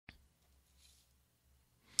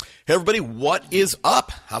Hey everybody, what is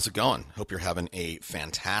up? How's it going? Hope you're having a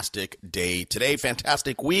fantastic day today,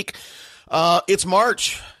 fantastic week. It's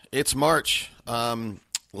March. Last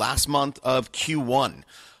month of Q1.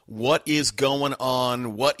 What is going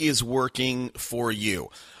on? What is working for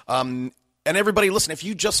you? And everybody, listen, if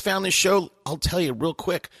you just found this show, I'll tell you real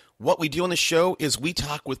quick. What we do on the show is we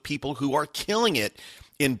talk with people who are killing it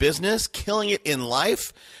in business, killing it in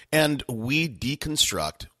life, and we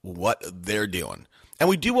deconstruct what they're doing. And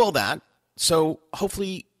we do all that so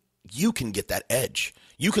hopefully you can get that edge.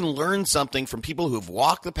 You can learn something from people who have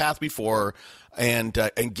walked the path before and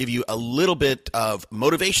give you a little bit of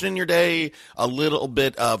motivation in your day, a little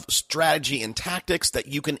bit of strategy and tactics that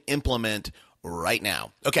you can implement right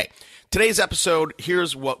now. Okay, today's episode,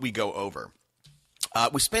 here's what we go over.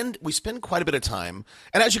 We spend quite a bit of time,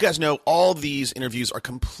 and as you guys know, all these interviews are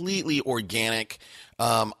completely organic.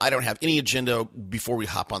 I don't have any agenda before we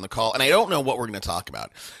hop on the call, and I don't know what we're going to talk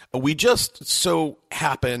about. We just so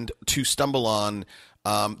happened to stumble on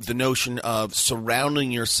the notion of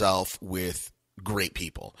surrounding yourself with great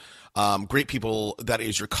people. Great people that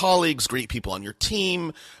is your colleagues, great people on your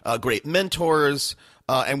team, great mentors,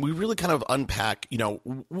 and we really kind of unpack,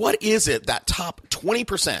 what is it, that top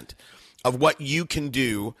 20% of what you can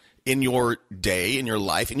do in your day, in your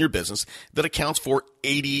life, in your business that accounts for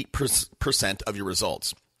 80% of your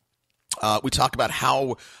results. We talk about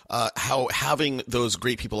how having those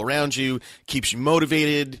great people around you keeps you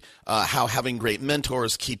motivated, how having great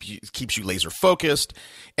mentors keeps you laser focused,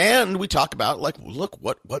 and we talk about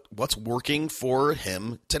what's working for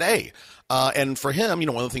him today. And for him,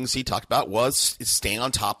 one of the things he talked about was staying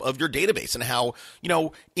on top of your database and how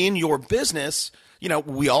in your business.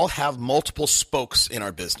 We all have multiple spokes in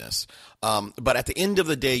our business, but at the end of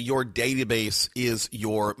the day, your database is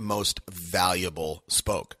your most valuable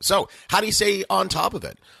spoke. So how do you stay on top of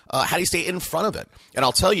it? How do you stay in front of it? And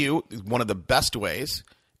I'll tell you, one of the best ways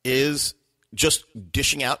is just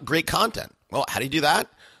dishing out great content. Well, how do you do that?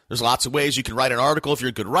 There's lots of ways. You can write an article if you're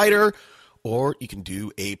a good writer, or you can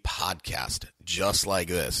do a podcast just like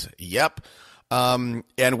this. Yep. And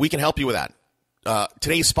we can help you with that.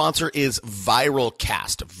 Today's sponsor is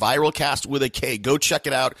Viralcast. Viralcast with a K. Go check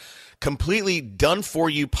it out. Completely done for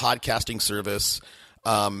you podcasting service.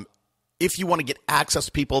 If you want to get access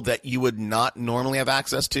to people that you would not normally have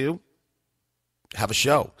access to, have a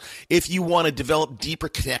show. If you want to develop deeper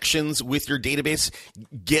connections with your database,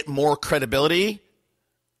 get more credibility,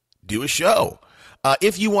 do a show.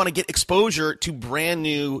 If you want to get exposure to brand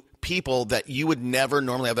new people that you would never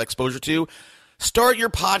normally have exposure to, start your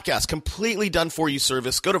podcast, completely done for you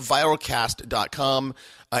service. Go to viralcast.com,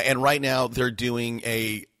 and right now they're doing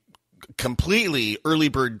a completely early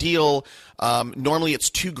bird deal. Normally it's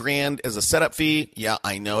 $2,000 as a setup fee. Yeah,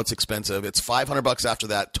 I know it's expensive. It's $500 after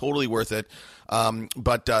that. Totally worth it.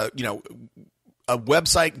 But a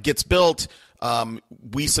website gets built.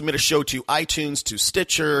 We submit a show to iTunes, to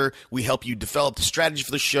Stitcher. We help you develop the strategy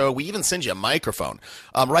for the show. We even send you a microphone.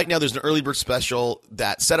 Right now, there's an early bird special.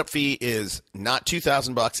 That setup fee is not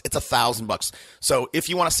 $2,000; it's $1,000. So if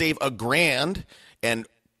you want to save $1,000 and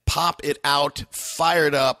pop it out, fire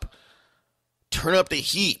it up, turn up the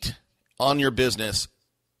heat on your business,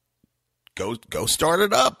 go start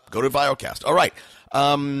it up. Go to Viralcast. All right,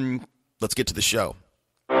 let's get to the show.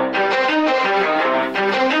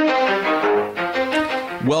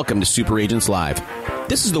 Welcome to Super Agents Live.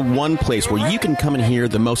 This is the one place where you can come and hear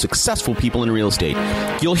the most successful people in real estate.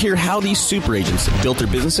 You'll hear how these super agents built their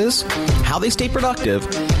businesses, how they stay productive,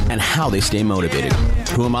 and how they stay motivated.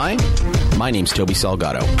 Who am I? My name's Toby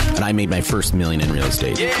Salgado, and I made my first $1 million in real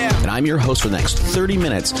estate. Yeah. And I'm your host for the next 30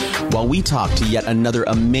 minutes while we talk to yet another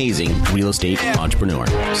amazing real estate entrepreneur.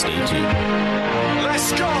 Stay tuned.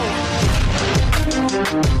 Let's go!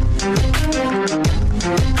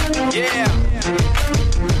 Yeah!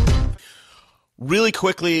 Really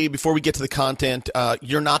quickly, before we get to the content,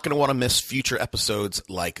 you're not going to want to miss future episodes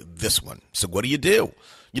like this one. So what do? You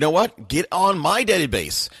know what? Get on my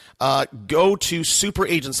database. Go to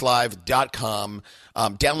superagentslive.com,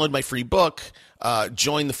 download my free book,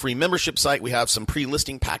 join the free membership site. We have some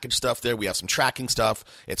pre-listing package stuff there. We have some tracking stuff.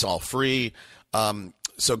 It's all free.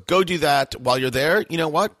 So go do that. While you're there, you know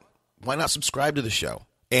what? Why not subscribe to the show?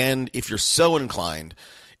 And if you're so inclined,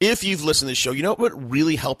 if you've listened to the show, you know what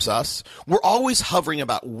really helps us? We're always hovering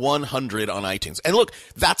about 100 on iTunes. And look,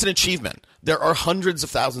 that's an achievement. There are hundreds of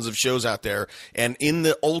thousands of shows out there. And in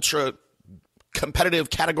the ultra competitive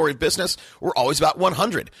category of business, we're always about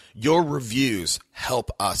 100. Your reviews help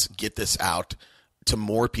us get this out to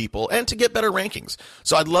more people and to get better rankings.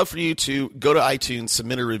 So I'd love for you to go to iTunes,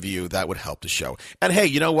 submit a review. That would help the show. And hey,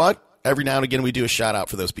 you know what? Every now and again, we do a shout out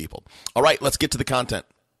for those people. All right, let's get to the content.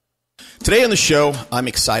 Today on the show, I'm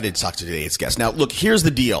excited to talk to today's guest. Now, look, here's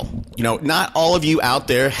the deal. Not all of you out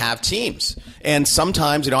there have teams. And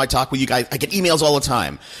sometimes, I talk with you guys. I get emails all the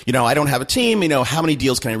time. I don't have a team. How many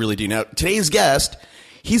deals can I really do? Now, today's guest,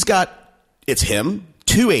 it's him,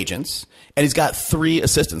 2 agents, and he's got 3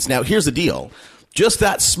 assistants. Now, here's the deal. Just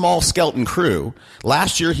that small skeleton crew,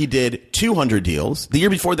 last year he did 200 deals. The year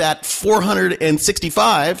before that,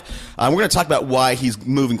 465. We're going to talk about why he's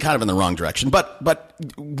moving kind of in the wrong direction. But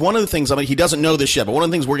one of the things, he doesn't know this yet, but one of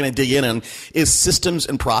the things we're going to dig in on is systems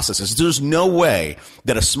and processes. There's no way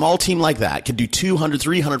that a small team like that can do 200,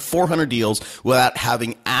 300, 400 deals without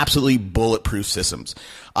having absolutely bulletproof systems.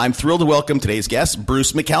 I'm thrilled to welcome today's guest,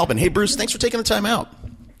 Bruce Mcalpin. Hey, Bruce, thanks for taking the time out.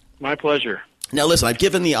 My pleasure. Now, listen, I've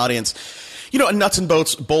given the audience a nuts and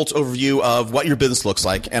bolts overview of what your business looks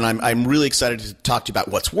like, and I'm really excited to talk to you about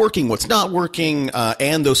what's working, what's not working,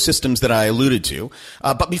 and those systems that I alluded to.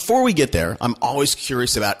 But before we get there, I'm always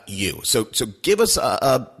curious about you. So give us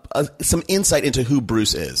some insight into who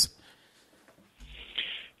Bruce is.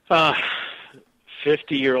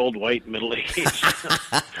 50-year-old white middle-aged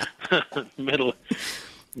middle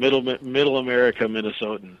America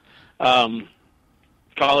Minnesotan.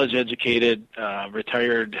 College educated,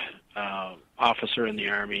 retired officer in the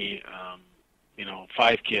Army,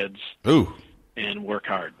 5 kids. Ooh. And work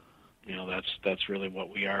hard. That's really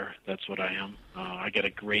what we are. That's what I am. I got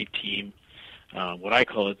a great team. What I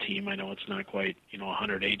call a team, I know it's not quite,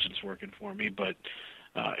 100 agents working for me, but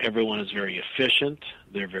everyone is very efficient.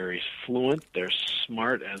 They're very fluent. They're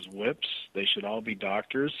smart as whips. They should all be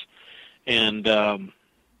doctors. And I'm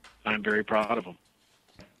very proud of them.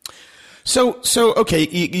 So okay,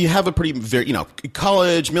 you have a pretty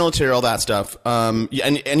college, military, all that stuff, and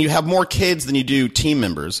you have more kids than you do team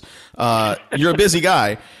members. You're a busy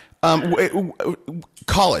guy.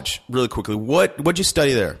 College, really quickly, what'd you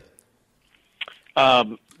study there?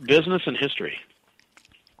 Business and history.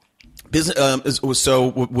 Business. So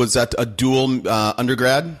was that a dual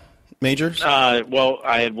undergrad majors? Well,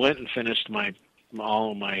 I had went and finished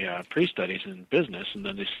all of my pre-studies in business, and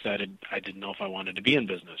then decided I didn't know if I wanted to be in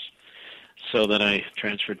business. So then I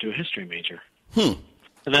transferred to a history major. And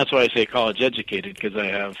that's why I say college educated, because I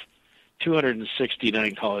have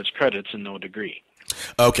 269 college credits and no degree.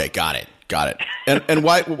 Okay, got it. And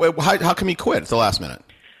why? How come you quit at the last minute?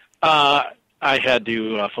 I had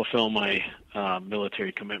to fulfill my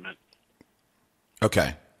military commitment.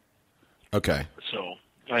 Okay. So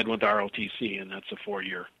I went to ROTC, and that's a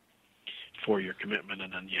 4-year commitment,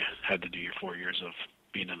 and then you had to do your 4 years of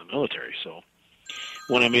being in the military. So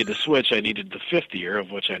when I made the switch, I needed the 5th year,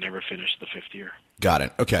 of which I never finished the 5th year. Got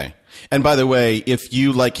it. Okay. And by the way, if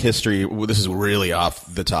you like history, this is really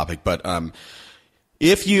off the topic, but I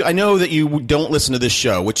know that you don't listen to this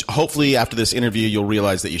show, which hopefully after this interview you'll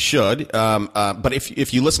realize that you should. But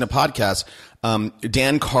if you listen to podcasts,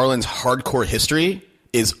 Dan Carlin's Hardcore History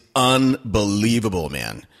is unbelievable,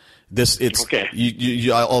 man. Okay.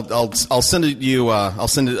 I'll send it you. I'll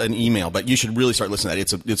send it an email, but you should really start listening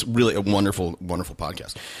to that. It's really a wonderful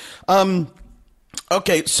podcast.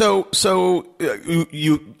 Okay, so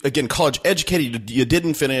you again college educated. You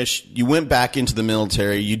didn't finish. You went back into the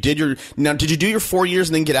military. Did you do your 4 years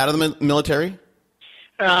and then get out of the military?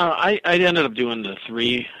 I ended up doing the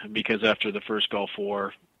 3 because after the first Gulf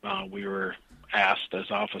War, we were asked as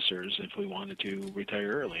officers if we wanted to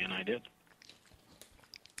retire early, and I did.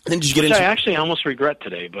 And then did you get into? I actually almost regret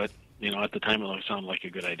today, but at the time it sounded like a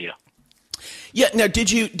good idea. Yeah. Now,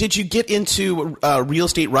 did you get into real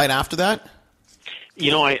estate right after that?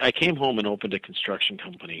 I came home and opened a construction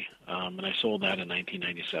company, and I sold that in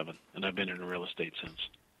 1997, and I've been in real estate since.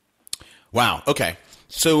 Wow. Okay.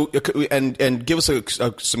 So, and give us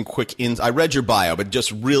some quick I read your bio, but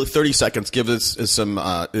just really 30 seconds. Give us some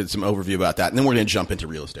overview about that, and then we're going to jump into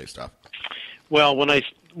real estate stuff. Well, when I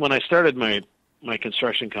started my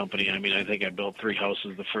construction company, I think I built 3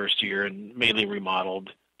 houses the first year and mainly remodeled,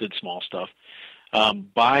 did small stuff.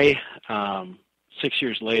 By 6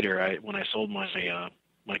 years later, when I sold my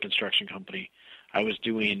construction company, I was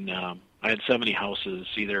doing. I had 70 houses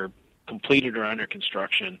either completed or under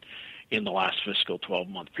construction in the last fiscal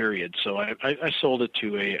 12-month period. So I sold it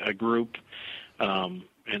to a group, and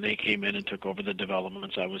they came in and took over the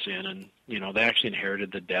developments I was in, and they actually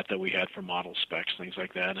inherited the debt that we had for model specs, things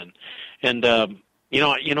like that, and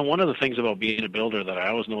one of the things about being a builder that I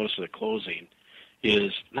always noticed at closing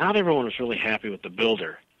is not everyone was really happy with the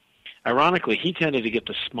builder. Ironically, he tended to get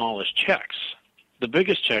the smallest checks. The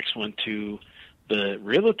biggest checks went to the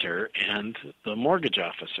realtor and the mortgage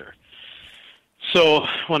officer. So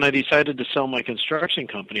when I decided to sell my construction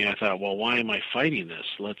company, I thought, well, why am I fighting this?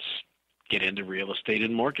 Let's get into real estate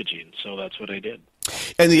and mortgaging. So that's what I did.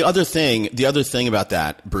 And the other thing about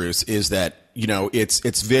that, Bruce, is that,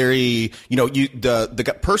 it's very,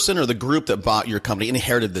 the person or the group that bought your company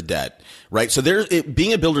inherited the debt, right? So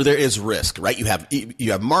being a builder, there is risk, right? You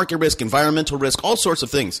have market risk, environmental risk, all sorts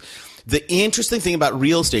of things. The interesting thing about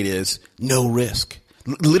real estate is no risk,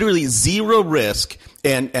 literally zero risk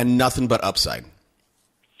and nothing but upside.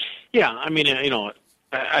 Yeah. I mean,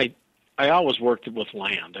 I always worked with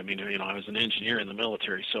land. I mean, I was an engineer in the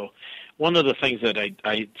military. So one of the things that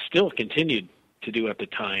I still continued to do at the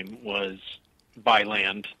time was buy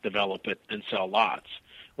land, develop it, and sell lots,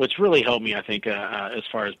 which really helped me, I think, as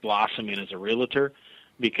far as blossoming as a realtor,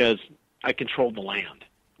 because I controlled the land,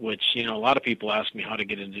 which, a lot of people ask me how to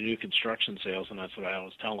get into new construction sales, and that's what I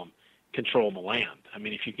always tell them: control the land. I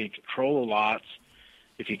mean, if you can control the lots,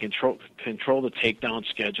 if you control the takedown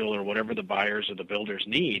schedule or whatever the buyers or the builders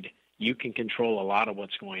need, you can control a lot of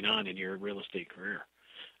what's going on in your real estate career.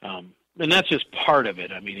 And that's just part of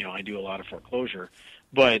it. I mean, I do a lot of foreclosure.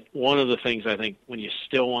 But one of the things I think when you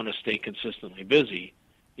still want to stay consistently busy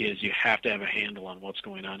is you have to have a handle on what's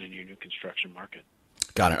going on in your new construction market.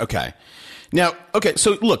 Got it. Okay. Now,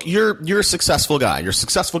 so look, you're a successful guy. You're a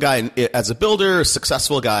successful guy as a builder, a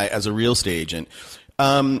successful guy as a real estate agent.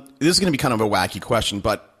 This is going to be kind of a wacky question,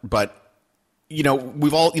 but we've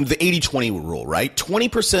all, the 80-20 rule, right?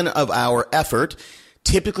 20% of our effort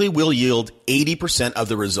typically will yield 80% of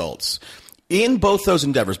the results. In both those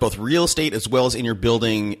endeavors, both real estate as well as in your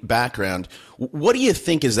building background, what do you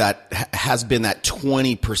think has been that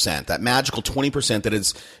 20%, that magical 20%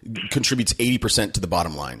 that contributes 80% to the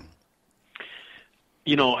bottom line?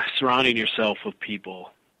 Surrounding yourself with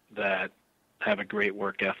people that have a great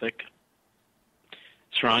work ethic,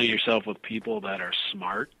 surrounding yourself with people that are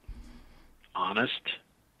smart, honest,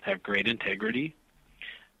 have great integrity,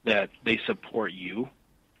 that they support you.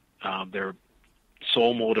 Their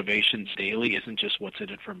sole motivations daily isn't just what's in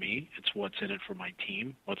it for me, it's what's in it for my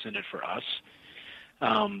team, what's in it for us.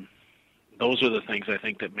 Those are the things I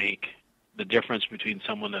think that make the difference between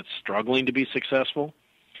someone that's struggling to be successful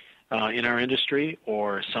in our industry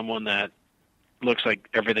or someone that looks like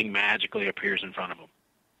everything magically appears in front of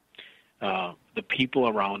them. The people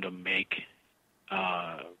around them make,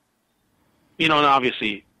 and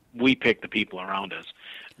obviously we pick the people around us,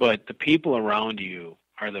 but the people around you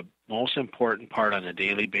are the most important part on a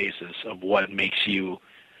daily basis of what makes you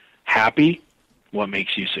happy, what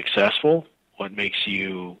makes you successful, what makes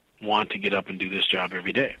you want to get up and do this job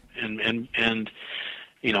every day. And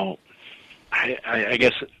I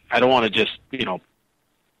guess I don't want to just,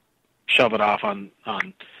 shove it off on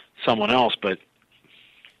someone else, but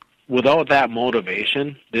without that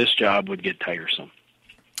motivation, this job would get tiresome.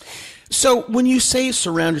 So when you say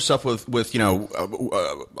surround yourself with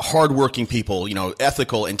hardworking people,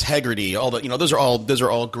 ethical, integrity, all that, those are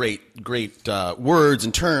all great words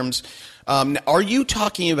and terms. Are you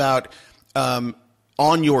talking about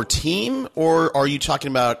on your team, or are you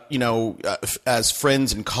talking about as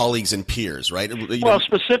friends and colleagues and peers, right? Well,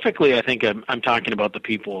 specifically, I think I'm talking about the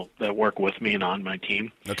people that work with me and on my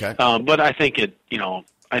team. Okay. But I think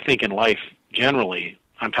I think in life generally,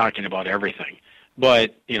 I'm talking about everything.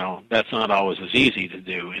 But, that's not always as easy to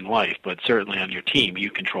do in life, but certainly on your team,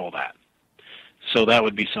 you control that. So that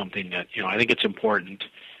would be something that, I think it's important.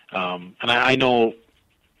 And I know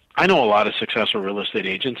a lot of successful real estate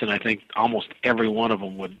agents, and I think almost every one of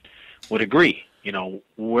them would agree,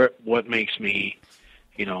 what makes me,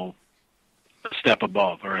 a step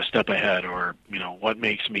above or a step ahead, or, what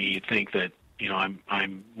makes me think that,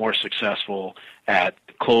 I'm more successful at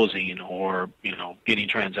closing or, getting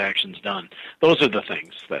transactions done. Those are the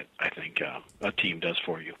things that I think a team does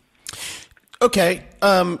for you. Okay.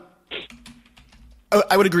 I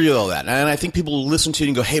would agree with all that. And I think people listen to you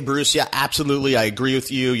and go, hey, Bruce, yeah, absolutely. I agree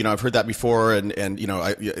with you. I've heard that before.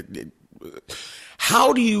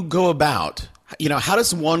 How do you go about, how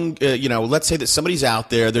does one, let's say that somebody's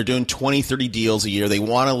out there, they're doing 20, 30 deals a year. They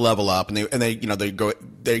want to level up and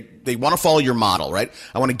they want to follow your model, right?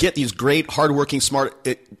 I want to get these great, hardworking, smart,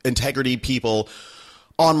 integrity people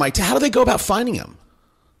on my team. How do they go about finding them?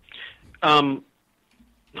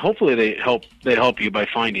 Hopefully they help you by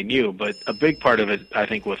finding you, but a big part of it, I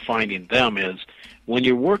think, with finding them is when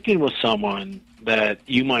you're working with someone that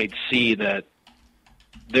you might see that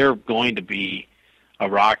they're going to be a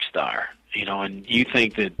rock star, and you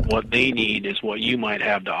think that what they need is what you might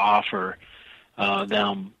have to offer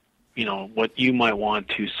them, what you might want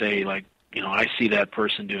to say, like, I see that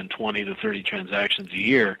person doing 20 to 30 transactions a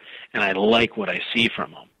year, and I like what I see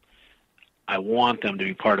from them. I want them to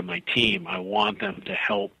be part of my team. I want them to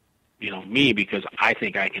help, me because I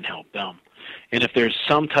think I can help them. And if there's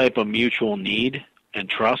some type of mutual need and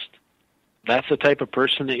trust, that's the type of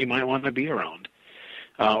person that you might want to be around,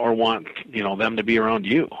 or want, them to be around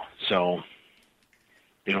you. So,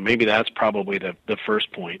 maybe that's probably the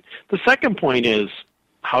first point. The second point is,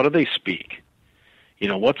 how do they speak?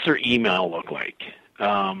 What's their email look like?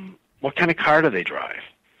 What kind of car do they drive?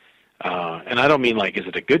 And I don't mean like, is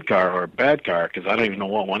it a good car or a bad car? Because I don't even know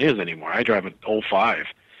what one is anymore. I drive an '05.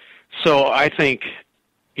 So I think,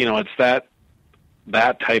 it's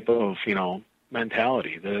that type of,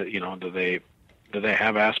 mentality. Do they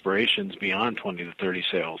have aspirations beyond 20 to 30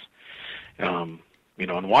 sales? And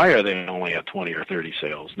why are they only at 20 or 30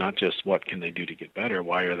 sales? Not just what can they do to get better.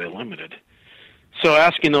 Why are they limited? So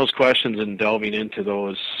asking those questions and delving into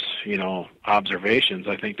those, observations,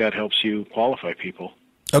 I think that helps you qualify people.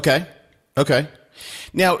 Okay.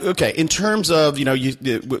 Now, in terms of,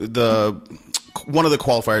 the one of the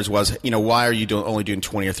qualifiers was, why are you only doing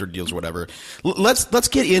 20 or 30 deals or whatever? Let's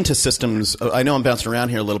get into systems. I know I'm bouncing around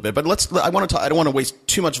here a little bit, but I don't want to waste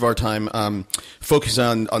too much of our time focus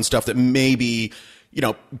on stuff that maybe,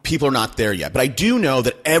 people are not there yet. But I do know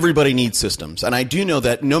that everybody needs systems, and I do know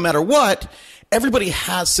that no matter what, everybody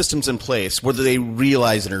has systems in place, whether they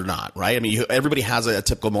realize it or not, right? I mean, everybody has a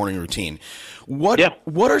typical morning routine. What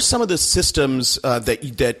are some of the systems as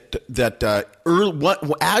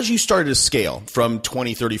you started to scale from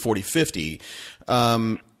 20, 30, 40, 50,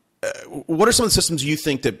 what are some of the systems you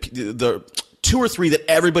think that the 2 or 3 that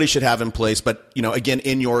everybody should have in place? But, again,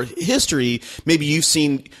 in your history, maybe you've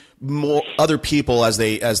seen more other people as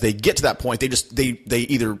they get to that point, they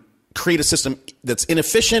either create a system that's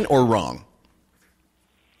inefficient or wrong.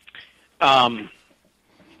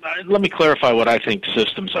 Let me clarify what I think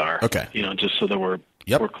systems are. Okay. Just so that we're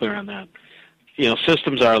clear on that.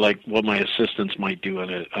 Systems are like what my assistants might do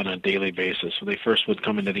on a daily basis. So they first would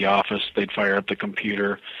come into the office, they'd fire up the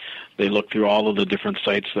computer, they look through all of the different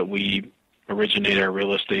sites that we originate our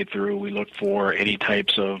real estate through. We look for any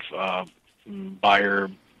types of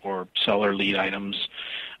buyer or seller lead items.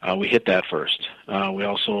 We hit that first. We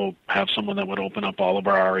also have someone that would open up all of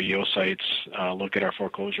our REO sites, look at our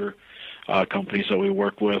foreclosure companies that we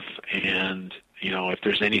work with, and if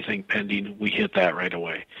there's anything pending, we hit that right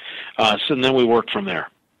away. And then we work from there.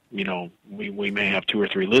 We may have 2 or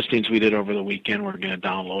 3 listings we did over the weekend. We're going to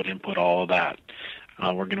download and put all of that.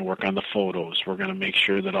 We're going to work on the photos. We're going to make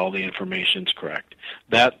sure that all the information's correct.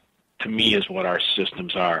 That, to me, is what our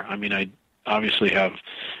systems are. I mean, I obviously have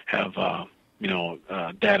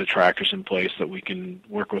data trackers in place that we can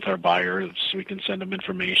work with our buyers. We can send them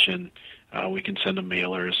information. We can send them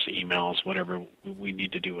mailers, emails, whatever we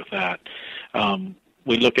need to do with that.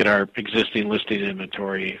 We look at our existing listing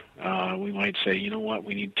inventory. We might say,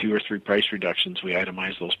 we need 2 or 3 price reductions. We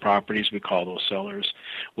itemize those properties. We call those sellers.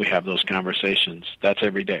 We have those conversations. That's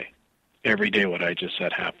every day. Every day what I just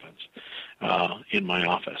said happens in my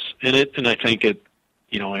office. And I think a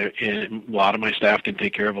lot of my staff can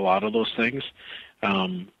take care of a lot of those things.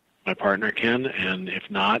 My partner can, and if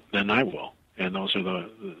not, then I will. And those are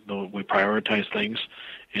we prioritize things,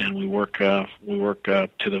 and we work to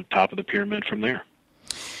the top of the pyramid from there.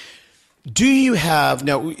 Do you have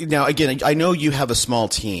now? Again, I know you have a small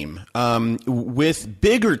team. With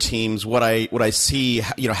bigger teams, what I see,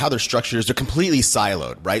 how they're structured is they're completely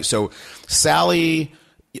siloed, right? So Sally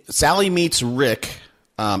meets Rick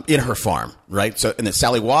in her farm, right? So, and then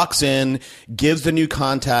Sally walks in, gives the new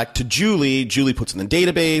contact to Julie. Julie puts in the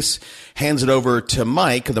database, hands it over to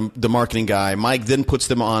Mike, the marketing guy. Mike then puts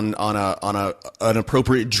them on an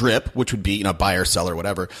appropriate drip, which would be, buyer, seller,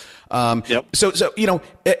 whatever. Yep. So,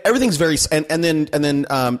 everything's very, and then,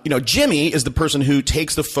 Jimmy is the person who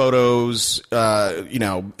takes the photos,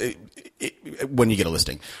 when you get a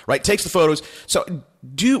listing, right? Takes the photos. So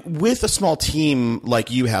with a small team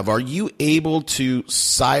like you have, are you able to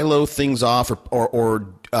silo things off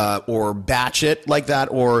or batch it like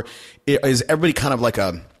that? Or is everybody kind of like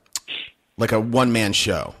a one-man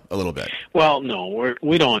show a little bit? Well, no,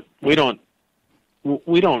 we don't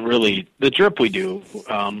really, the drip we do,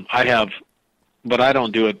 I have, but I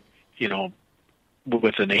don't do it,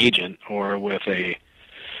 with an agent or with a,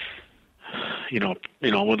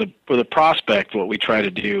 with a prospect. What we try to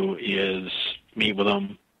do is meet with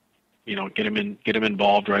them, get them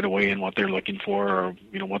involved right away in what they're looking for, or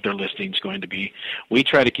what their listing's going to be. We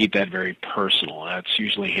try to keep that very personal. That's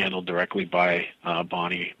usually handled directly by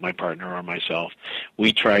Bonnie, my partner, or myself.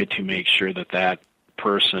 We try to make sure that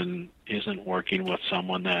person isn't working with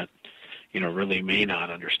someone that really may not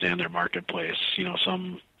understand their marketplace.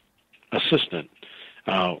 Some assistant.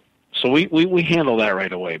 So we handle that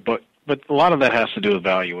right away, but a lot of that has to do with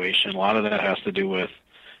valuation. A lot of that has to do with,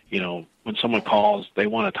 when someone calls, they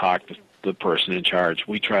want to talk the person in charge.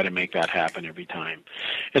 We try to make that happen every time.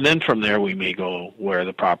 And then from there, we may go where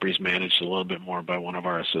the property is managed a little bit more by one of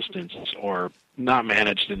our assistants, or not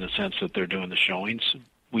managed in the sense that they're doing the showings.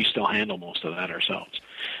 We still handle most of that ourselves.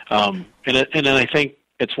 And then I think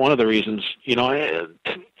it's one of the reasons,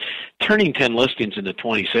 turning 10 listings into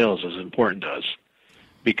 20 sales is important to us,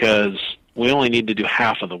 because we only need to do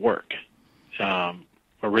half of the work,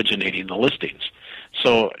 originating the listings.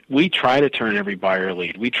 So we try to turn every buyer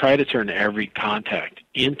lead. We try to turn every contact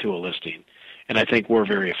into a listing, and I think we're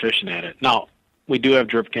very efficient at it. Now, we do have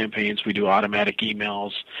drip campaigns. We do automatic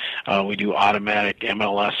emails. We do automatic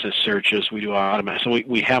MLS searches. We do automatic. So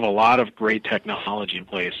we have a lot of great technology in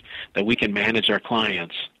place that we can manage our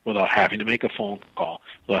clients without having to make a phone call,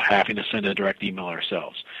 without having to send a direct email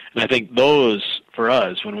ourselves. And I think those, for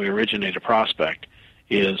us, when we originate a prospect,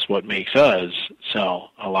 is what makes us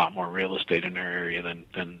sell a lot more real estate in our area than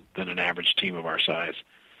an average team of our size.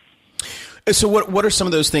 So what are some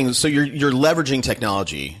of those things? So you're leveraging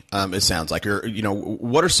technology. It sounds like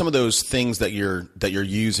what are some of those things that you're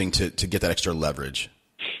using to get that extra leverage?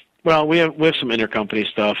 Well, we have some intercompany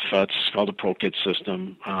stuff. It's called a ProKit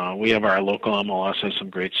system. We have our local MLS has some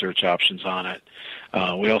great search options on it.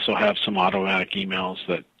 We also have some automatic emails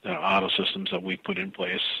auto systems that we put in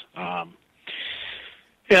place.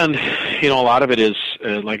 And a lot of it is,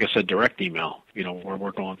 like I said, direct email.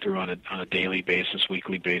 We're going through on a daily basis,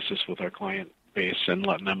 weekly basis with our client base and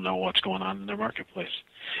letting them know what's going on in their marketplace.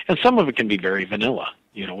 And some of it can be very vanilla.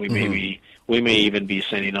 We may even be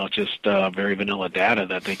sending out just very vanilla data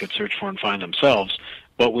that they could search for and find themselves,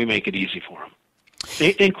 but we make it easy for them,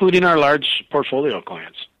 including our large portfolio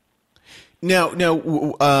clients. Now,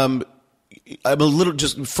 I'm a little,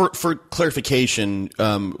 just for clarification,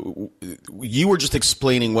 you were just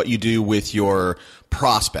explaining what you do with your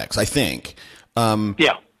prospects, I think.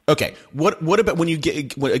 Yeah. Okay. What about when you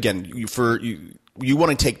get, again, you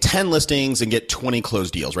want to take 10 listings and get 20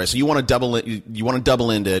 closed deals, right? So you want to double it. You want to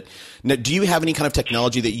double end it. Now, do you have any kind of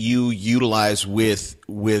technology that you utilize with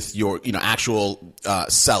your actual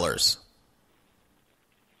sellers?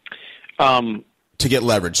 To get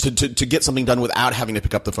leverage, to get something done without having to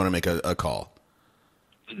pick up the phone and make a call?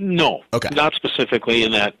 No. Okay. Not specifically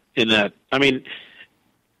in that. I mean,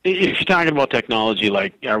 if you're talking about technology,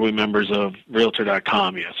 like, are we members of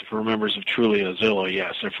Realtor.com? Yes. If we're members of Trulia, Zillow,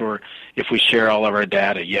 yes. If we share all of our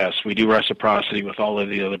data, yes. We do reciprocity with all of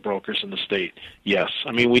the other brokers in the state, yes.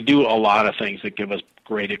 I mean, we do a lot of things that give us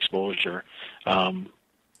great exposure.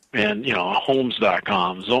 And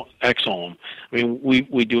Homes.com, Xhome. I mean,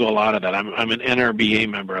 we do a lot of that. I'm an NRBA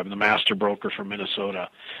member. I'm the master broker for Minnesota,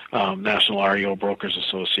 National REO Brokers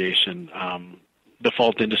Association.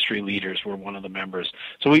 Default Industry Leaders, we're one of the members.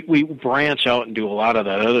 So we branch out and do a lot of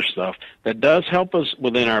that other stuff that does help us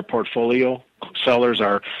within our portfolio sellers,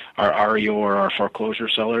 our REO or our foreclosure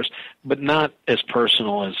sellers, but not as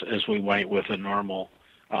personal as we might with a normal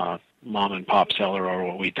mom and pop seller, or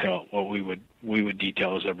what we would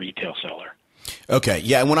detail as a retail seller. Okay,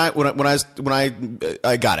 yeah. And when I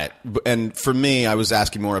got it, and for me, I was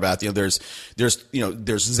asking more about there's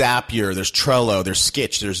Zapier, there's Trello, there's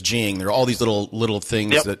Sketch, there's Jing, there are all these little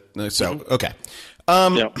things. Yep. That. So okay.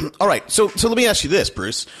 Yep. All right. So let me ask you this,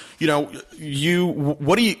 Bruce.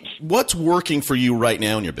 What's working for you right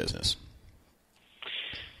now in your business?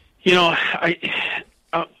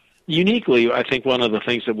 Uniquely, I think one of the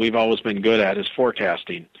things that we've always been good at is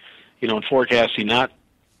forecasting. And forecasting not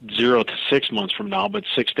 0 to 6 months from now, but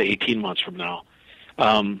 6 to 18 months from now.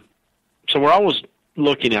 So we're always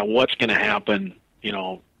looking at what's going to happen,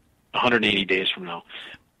 180 days from now.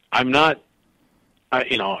 I thought I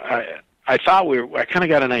kind of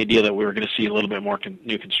got an idea that we were going to see a little bit more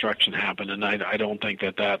new construction happen, and I don't think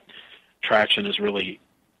that traction has really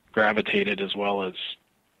gravitated as well as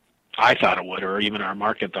I thought it would, or even our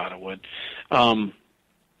market thought it would.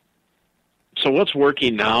 So what's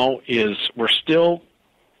working now is we're still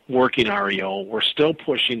working REO. We're still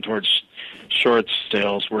pushing towards short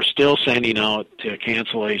sales. We're still sending out to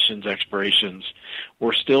cancellations, expirations.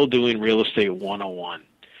 We're still doing real estate 101.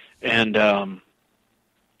 And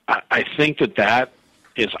I think that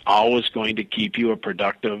is always going to keep you a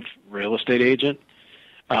productive real estate agent.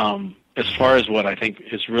 As far as what I think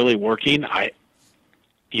is really working, I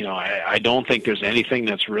don't think there's anything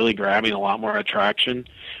that's really grabbing a lot more traction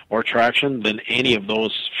than any of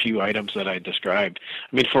those few items that I described.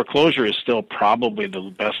 I mean, foreclosure is still probably the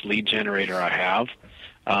best lead generator I have.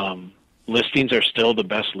 Listings are still the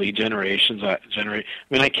best lead generations I generate.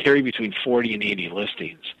 I mean, I carry between 40 and 80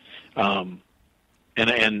 listings. And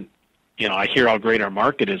I hear how great our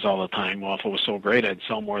market is all the time. Well, if it was so great, I'd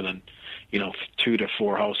sell more than, 2 to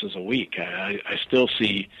 4 houses a week. I still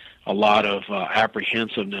see a lot of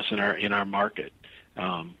apprehensiveness in our market.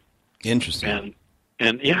 Interesting.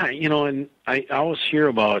 And yeah, and I always hear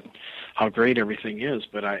about how great everything is,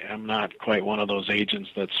 but I'm not quite one of those agents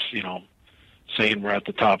that's, saying we're at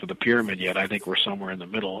the top of the pyramid yet. I think we're somewhere in the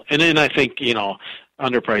middle. And then I think,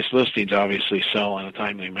 underpriced listings obviously sell in a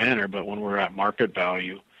timely manner, but when we're at market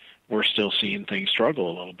value, we're still seeing things struggle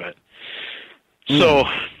a little bit. So,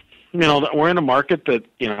 we're in a market that,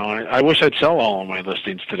 I wish I'd sell all of my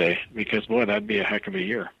listings today because, boy, that'd be a heck of a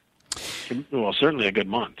year. Well, certainly a good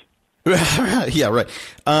month. Yeah, right.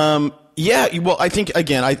 Yeah, well, I think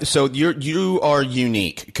again, so you are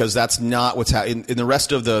unique because that's not what's happening in the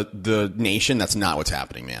rest of the nation. That's not what's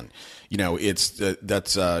happening, man. It's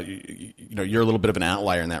that's you're a little bit of an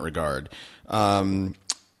outlier in that regard.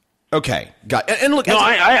 Okay, got and look. No,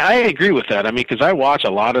 I agree with that. I mean, because I watch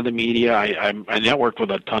a lot of the media. I network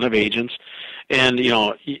with a ton of agents, and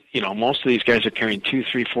most of these guys are carrying 2,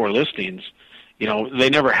 3, 4 listings. They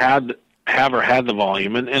never have the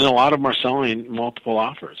volume, and a lot of them are selling multiple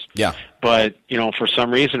offers. Yeah. But for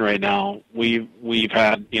some reason right now we've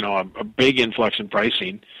had a big influx in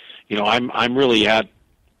pricing. I'm really at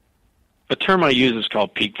the term I use is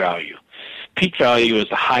called peak value. Peak value is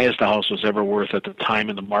the highest the house was ever worth at the time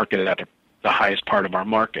in the market at the highest part of our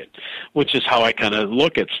market, which is how I kind of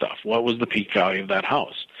look at stuff. What was the peak value of that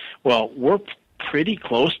house? Well, we're pretty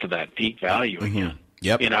close to that peak value again.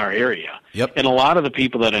 Yep. In our area. Yep. And a lot of the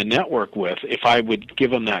people that I network with, if I would give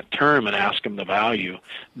them that term and ask them the value,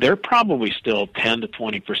 they're probably still 10 to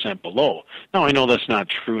 20% below. Now, I know that's not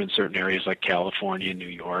true in certain areas like California, New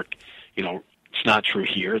York. It's not true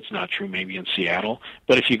here. It's not true maybe in Seattle.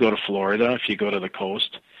 But if you go to Florida, if you go to the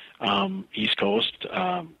coast, East Coast,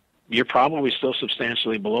 you're probably still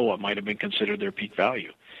substantially below what might have been considered their peak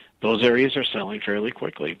value. Those areas are selling fairly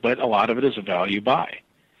quickly, but a lot of it is a value buy.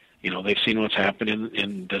 They've seen what's happened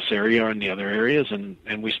in this area or in the other areas, and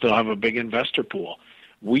we still have a big investor pool.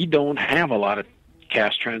 We don't have a lot of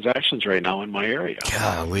cash transactions right now in my area.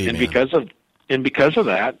 Golly, and man. because of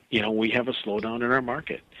that, we have a slowdown in our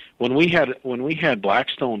market. When we had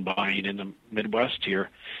Blackstone buying in the Midwest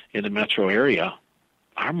here, in the metro area,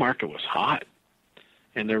 our market was hot,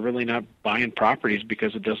 and they're really not buying properties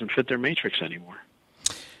because it doesn't fit their matrix anymore.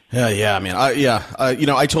 Yeah, man.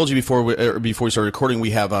 I told you before we started recording,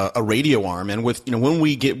 we have a radio arm, and with when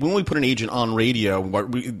we put an agent on radio,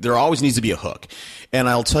 there always needs to be a hook. And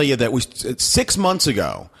I'll tell you that 6 months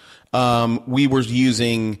ago, we were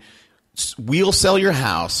using we'll sell your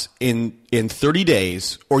house in 30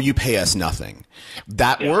 days, or you pay us nothing.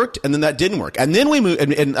 That worked, and then that didn't work, and then we moved.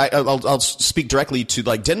 And I'll speak directly to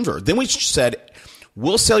like Denver. Then we said,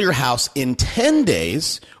 we'll sell your house in 10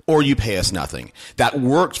 days, or you pay us nothing. That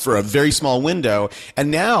worked for a very small window.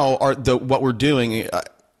 And now what we're doing,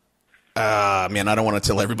 man, I don't want to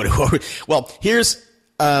tell everybody well, here's,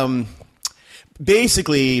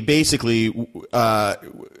 basically,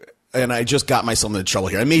 and I just got myself into trouble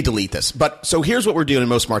here. I may delete this. But so here's what we're doing in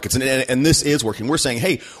most markets. And this is working. We're saying,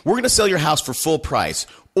 hey, we're going to sell your house for full price,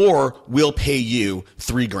 or we'll pay you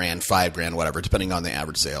 $3,000, $5,000, whatever, depending on the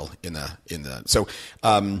average sale so,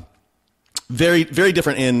 very, very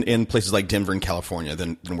different in places like Denver and California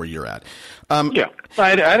than where you're at. Yeah. I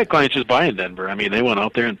had a client just buy in Denver. I mean, they went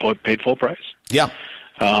out there and paid full price. Yeah.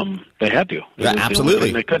 They had to. Yeah,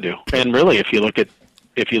 absolutely. They could do. And really, if you look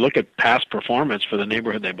at past performance for the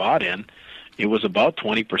neighborhood they bought in, it was about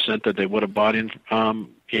 20% that they would have bought in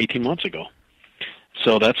 18 months ago.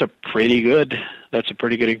 So that's a pretty good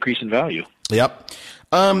increase in value. Yep.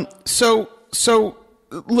 So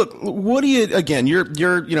look, what do you, again, you're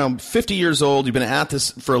 50 years old, you've been at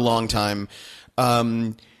this for a long time.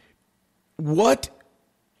 What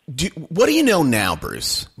do you know now,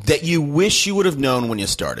 Bruce, that you wish you would have known when you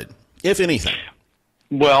started, if anything?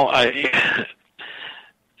 Well, I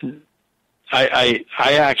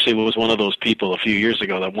actually was one of those people a few years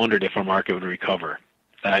ago that wondered if our market would recover.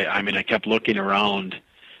 I kept looking around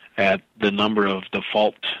at the number of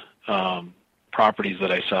default properties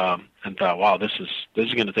that I saw and thought, wow, this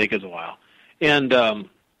is going to take us a while. And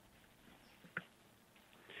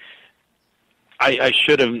I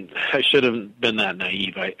should have been that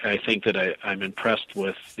naive. I think that I'm impressed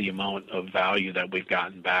with the amount of value that we've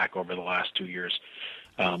gotten back over the last 2 years.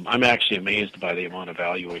 I'm actually amazed by the amount of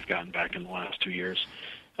value we've gotten back in the last 2 years,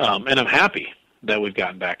 and I'm happy that we've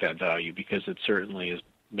gotten back that value because it certainly has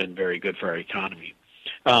been very good for our economy.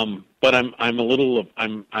 But I'm a little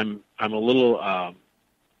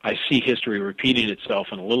I see history repeating itself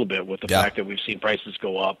in a little bit with the fact that we've seen prices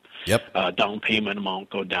go up, down payment amount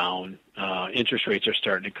go down, interest rates are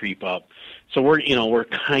starting to creep up. So we're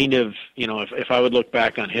kind of, if I would look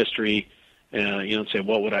back on history and say,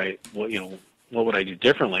 what would I do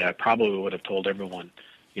differently? I probably would have told everyone,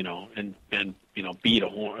 and beat a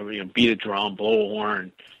horn, beat a drum, blow a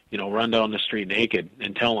horn, run down the street naked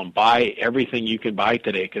and tell them buy everything you can buy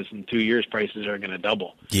today, because in 2 years prices are going to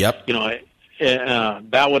double. Yep.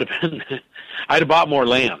 That would have been. I'd have bought more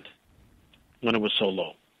land when it was so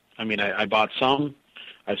low. I mean, I bought some.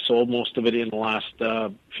 I've sold most of it in the last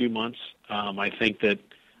few months. I think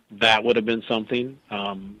that would have been something.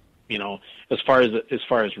 As far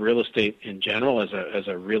as real estate in general, as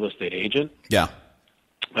a real estate agent, yeah,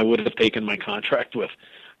 I would have taken my contract with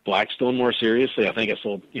Blackstone more seriously. I think I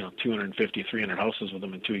sold 250, 300 houses with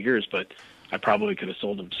them in 2 years, but I probably could have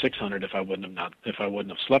sold them 600 if I wouldn't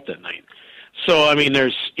have slept at night. So I mean,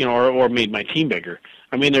 there's or made my team bigger.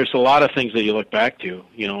 I mean, there's a lot of things that you look back to.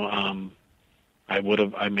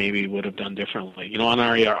 I maybe would have done differently. On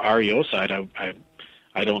our REO side,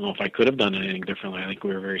 I don't know if I could have done anything differently. I think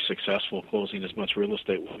we were very successful closing as much real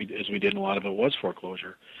estate as we did, and a lot of it was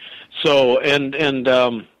foreclosure. So and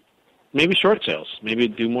maybe short sales, maybe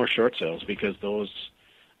do more short sales, because those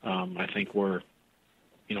I think were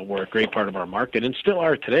a great part of our market and still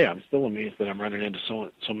are today. I'm still amazed that I'm running into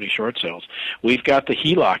so many short sales. We've got the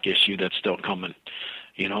HELOC issue that's still coming.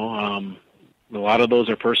 A lot of those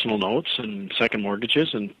are personal notes and second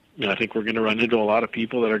mortgages, and I think we're going to run into a lot of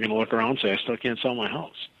people that are going to look around and say, I still can't sell my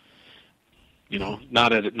house.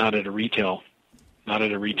 Not at a retail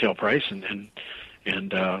price, and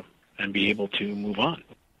be able to move on.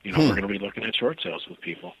 We're going to be looking at short sales with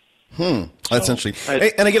people. That's interesting.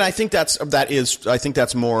 And again, I think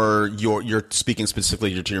that's more you're speaking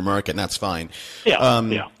specifically to your market, and that's fine.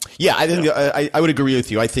 Yeah. Yeah. I think I would agree with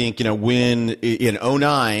you. I think when in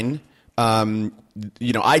 2009.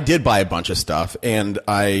 I did buy a bunch of stuff, and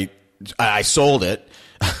I sold it.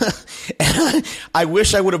 And I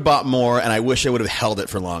wish I would have bought more, and I wish I would have held it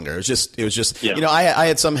for longer. It was just yeah. I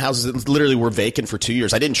had some houses that literally were vacant for 2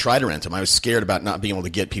 years. I didn't try to rent them. I was scared about not being able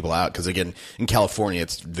to get people out, because again, in California,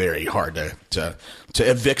 it's very hard to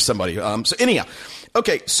evict somebody. So anyhow.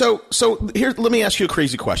 Okay, so here, let me ask you a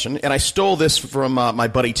crazy question, and I stole this from my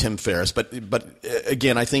buddy Tim Ferriss, but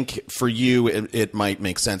again, I think for you it might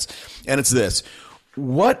make sense, and it's this: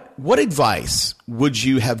 what advice would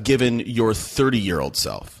you have given your 30-year-old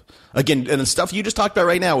self? Again, and the stuff you just talked about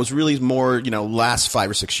right now was really more last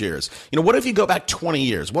 5 or 6 years. What if you go back 20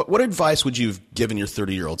 years? What advice would you have given your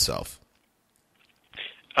 30-year-old self?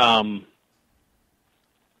 Find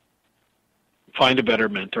a better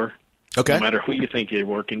mentor. Okay. No matter who you think you're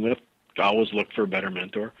working with, always look for a better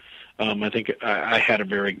mentor. I think I had a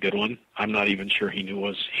very good one. I'm not even sure he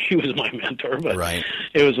was my mentor, but right.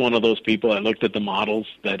 It was one of those people. I looked at the models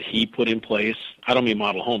that he put in place. I don't mean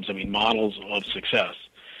model homes. I mean models of success.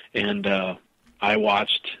 And I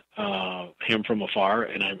watched him from afar,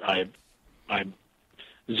 and I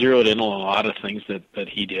zeroed in on a lot of things that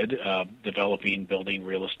he did, developing, building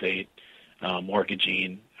real estate,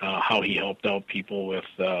 mortgaging, how he helped out people with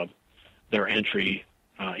their entry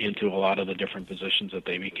into a lot of the different positions that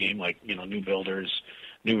they became, like new builders,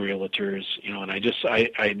 new realtors, and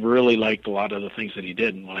I really liked a lot of the things that he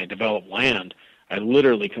did. And when I developed land, I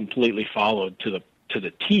literally completely followed to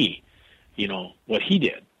the T, what he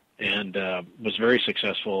did, and was very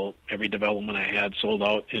successful. Every development I had sold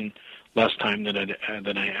out in less time than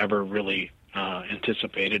I ever really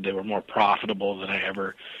anticipated. They were more profitable than I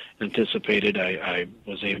ever anticipated. I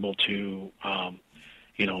was able to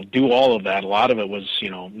do all of that. A lot of it was,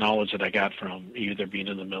 knowledge that I got from either being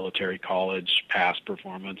in the military, college, past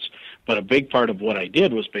performance. But a big part of what I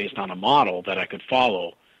did was based on a model that I could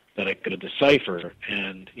follow, that I could decipher.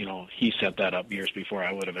 And, he set that up years before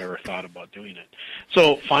I would have ever thought about doing it.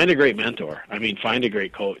 So find a great mentor. I mean, find a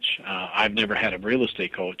great coach. I've never had a real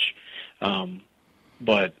estate coach.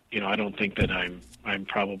 But, I don't think that I'm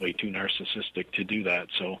probably too narcissistic to do that.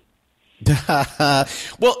 So.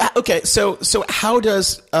 Well, okay. So how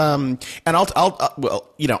does, and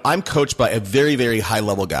I'm coached by a very, very high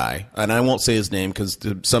level guy, and I won't say his name because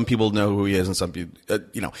some people know who he is and some people,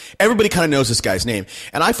 everybody kind of knows this guy's name.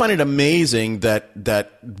 And I find it amazing that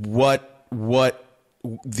what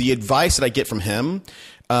the advice that I get from him,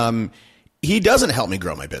 he doesn't help me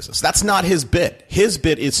grow my business. That's not his bit. His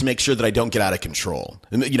bit is to make sure that I don't get out of control.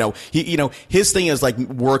 And, his thing is like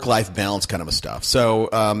work-life balance kind of a stuff. So,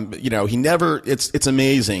 he never, it's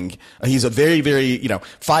amazing. He's a very, very,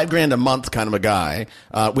 $5,000 a month kind of a guy.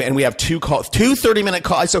 And we have two 30-minute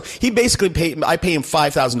calls. So he basically I pay him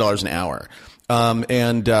 $5,000 an hour.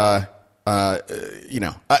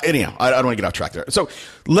 Anyhow, I don't want to get off track there. So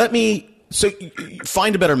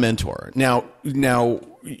find a better mentor. Now,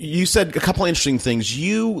 you said a couple interesting things.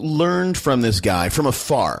 You learned from this guy from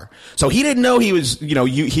afar. So he didn't know he was,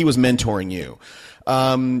 he was mentoring you.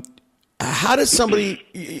 How does somebody,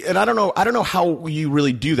 and I don't know how you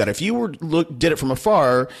really do that. If you did it from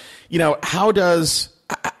afar, how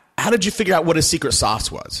did you figure out what his secret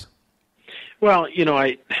sauce was? Well,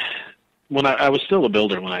 when I was still a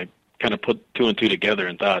builder, when I kind of put two and two together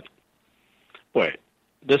and thought, boy,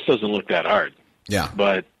 this doesn't look that hard. Yeah.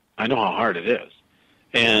 But I know how hard it is.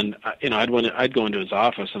 And, I'd go into his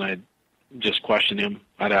office and I'd just question him.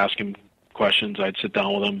 I'd ask him questions. I'd sit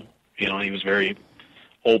down with him. And he was very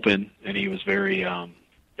open, and he was very, he taught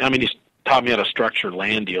me how to structure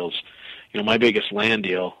land deals. My biggest land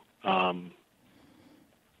deal,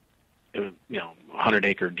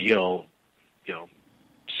 100-acre deal,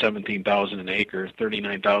 $17,000 an acre,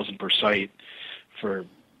 $39,000 per site for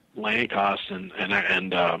land costs and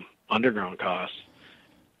underground costs.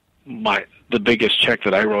 The biggest check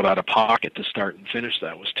that I wrote out of pocket to start and finish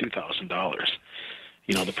that was $2,000.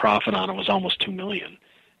 The profit on it was almost $2 million.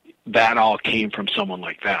 That all came from someone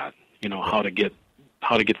like that. How to get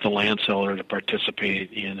the land seller to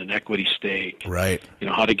participate in an equity stake. Right.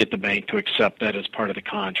 How to get the bank to accept that as part of the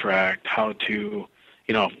contract. How to,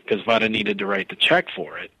 because if I'd have needed to write the check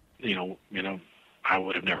for it, I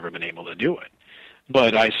would have never been able to do it.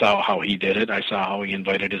 But I saw how he did it. I saw how he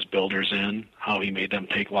invited his builders in, how he made them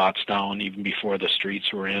take lots down even before the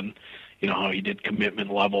streets were in, how he did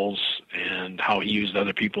commitment levels and how he used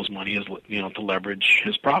other people's money as, to leverage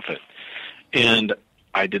his profit. And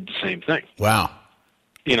I did the same thing. Wow.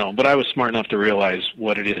 But I was smart enough to realize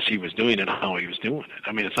what it is he was doing and how he was doing it.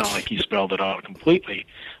 It's not like he spelled it out completely.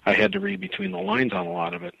 I had to read between the lines on a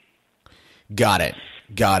lot of it. Got it.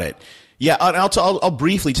 Yeah, I'll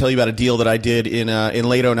briefly tell you about a deal that I did in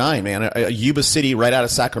late 2009, man. Yuba City, right out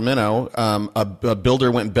of Sacramento, a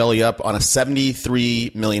builder went belly up on a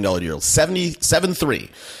 $73 million deal. 7.3.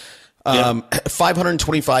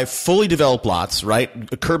 525 fully developed lots,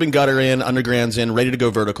 right? A curb and gutter in, underground's in, ready to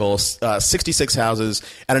go vertical, 66 houses,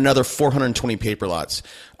 and another 420 paper lots.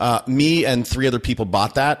 Me and 3 other people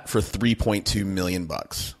bought that for $3.2 million.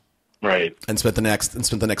 Right. And spent the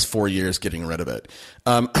next 4 years getting rid of it.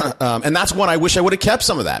 And that's one I wish I would have kept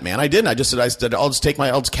some of that, man. I didn't. I said, I'll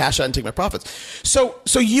just cash out and take my profits.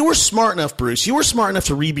 So you were smart enough, Bruce. You were smart enough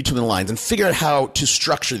to read between the lines and figure out how to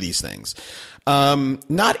structure these things.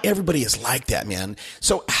 Not everybody is like that, man.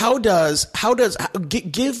 So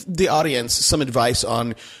give the audience some advice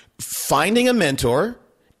on finding a mentor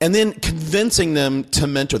and then convincing them to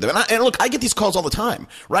mentor them. And look, I get these calls all the time,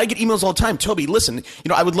 right? I get emails all the time. Toby, listen,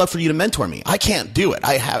 I would love for you to mentor me. I can't do it.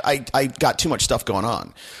 I got too much stuff going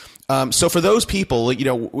on. So for those people,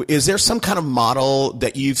 is there some kind of model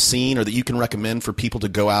that you've seen or that you can recommend for people to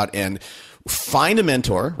go out and find a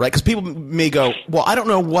mentor, right? Because people may go, well, I don't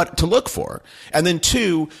know what to look for. And then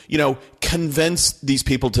 2, convince these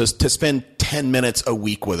people to spend 10 minutes a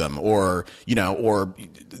week with them or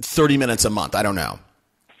 30 minutes a month. I don't know.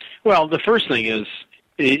 Well, the first thing is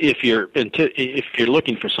if you're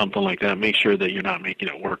looking for something like that, make sure that you're not making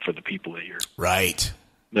it work for the people that you're right.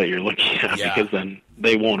 That you're looking at, because then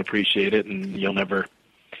they won't appreciate it, and you'll never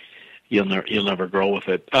grow with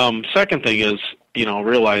it. Second thing is,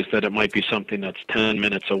 realize that it might be something that's 10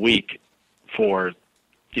 minutes a week for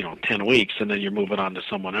 10 weeks, and then you're moving on to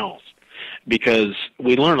someone else. Because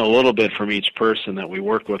we learn a little bit from each person that we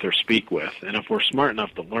work with or speak with, and if we're smart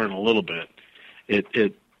enough to learn a little bit,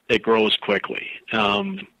 it grows quickly.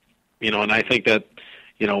 And I think that,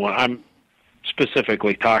 when I'm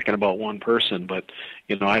specifically talking about one person, but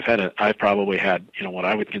I've probably had what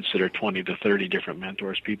I would consider 20 to 30 different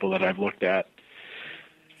mentors, people that I've looked at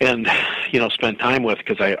and spent time with,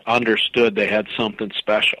 because I understood they had something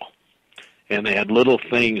special and they had little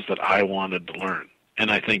things that I wanted to learn.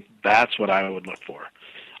 And I think that's what I would look for.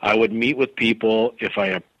 I would meet with people if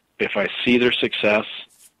I see their success.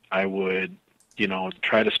 I would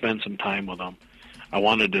try to spend some time with them. I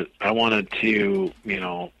wanted to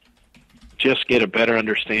just get a better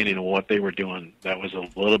understanding of what they were doing that was a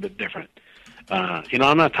little bit different.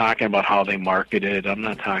 I'm not talking about how they marketed. I'm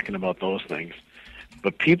not talking about those things.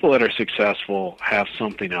 But people that are successful have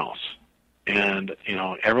something else. And,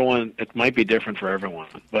 everyone, it might be different for everyone.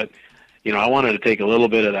 But, I wanted to take a little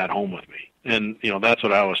bit of that home with me. And, that's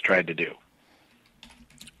what I always tried to do.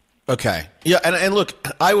 Okay. Yeah, and look,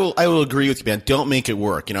 I will agree with you, man. Don't make it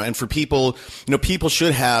work, and for people, people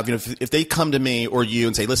should have, if they come to me or you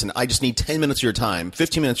and say, listen, I just need 10 minutes of your time,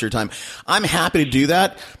 15 minutes of your time, I'm happy to do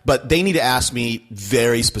that, but they need to ask me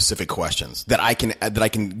very specific questions that I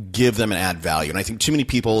can give them and add value. And I think too many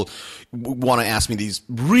people want to ask me these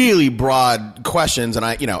really broad questions, and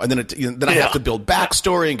I have to build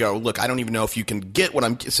backstory and go, look, I don't even know if you can get what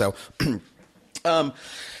I'm so.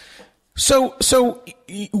 So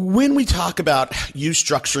when we talk about you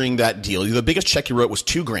structuring that deal, the biggest check you wrote was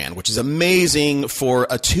 $2,000, which is amazing for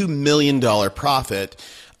a $2 million profit.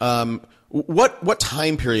 What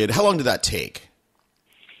time period? How long did that take?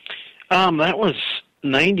 That was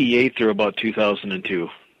 98 through about 2002.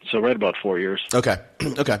 So right about 4 years. Okay.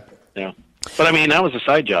 Yeah. But I mean, that was a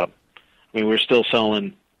side job. I mean, we're still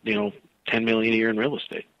selling, $10 million a year in real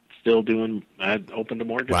estate. Still doing. I opened a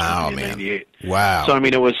mortgage company in '98. Wow. So I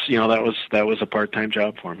mean, it was that was a part-time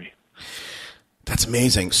job for me. That's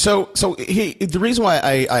amazing. So the reason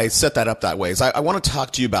why I set that up that way is I want to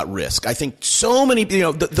talk to you about risk. I think so many,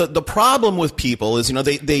 the problem with people is,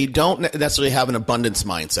 they don't necessarily have an abundance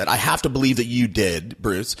mindset. I have to believe that you did,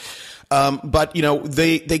 Bruce. But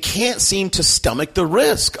they can't seem to stomach the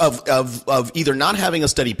risk of either not having a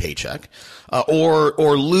steady paycheck,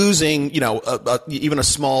 or losing, even a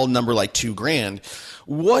small number like $2,000.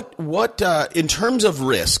 What in terms of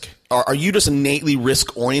risk, are you just innately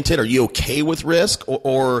risk oriented? Are you okay with risk,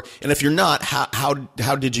 and if you're not, how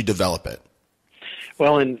did you develop it?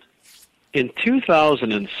 Well, in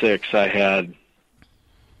 2006, I had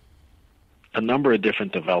a number of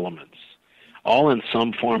different developments, all in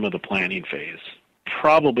some form of the planning phase,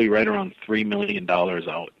 probably right around $3 million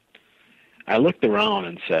out. I looked around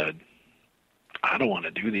and said, I don't want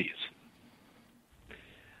to do these.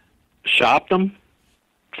 Shopped them,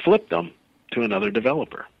 flipped them to another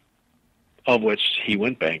developer, of which he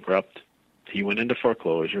went bankrupt. He went into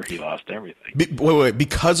foreclosure. He lost everything. Wait,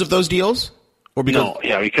 because of those deals? Or because... No,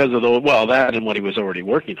 yeah, because of that and what he was already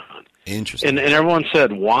working on. Interesting. And everyone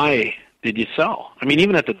said, why did you sell? I mean,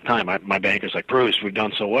 even at the time, my banker's like, Bruce, we've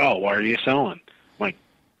done so well. Why are you selling? I'm like,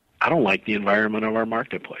 I don't like the environment of our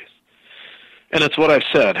marketplace. And it's what I've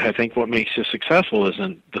said. I think what makes you successful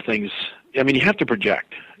isn't the things. I mean, you have to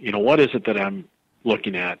project. What is it that I'm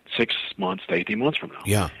looking at 6 months to 18 months from now?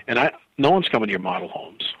 Yeah. And no one's coming to your model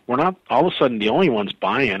homes. We're not, all of a sudden, the only ones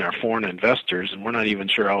buying are foreign investors, and we're not even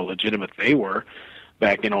sure how legitimate they were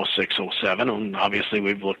back in 06, 07. And obviously,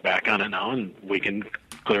 we've looked back on it now, and we can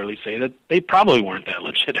clearly say that they probably weren't that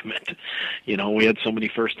legitimate. We had so many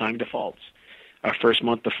first-time defaults,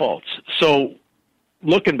 first-month defaults. So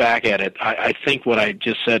looking back at it, I think what I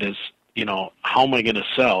just said is, how am I going to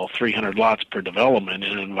sell 300 lots per development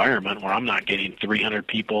in an environment where I'm not getting 300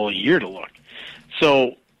 people a year to look?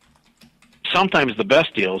 So sometimes the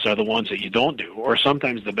best deals are the ones that you don't do, or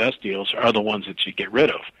sometimes the best deals are the ones that you get rid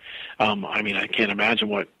of. I mean, I can't imagine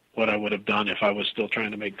what I would have done if I was still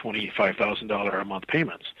trying to make $25,000 a month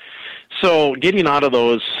payments. So getting out of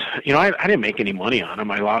those, I didn't make any money on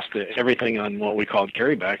them. I lost everything on what we called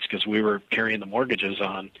carrybacks because we were carrying the mortgages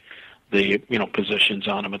on the positions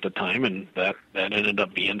on them at the time, and that ended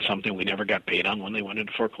up being something we never got paid on when they went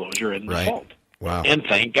into foreclosure and default. Wow. And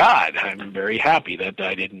thank God, I'm very happy that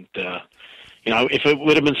I didn't. If it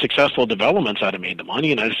would have been successful developments, I'd have made the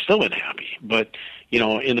money, and I'd still been happy. But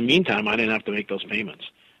in the meantime, I didn't have to make those payments.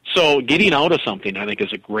 So getting out of something, I think,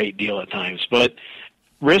 is a great deal at times. But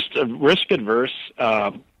risk adverse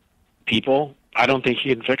people, I don't think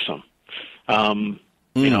you can fix them.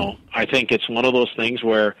 I think it's one of those things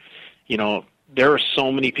where, there are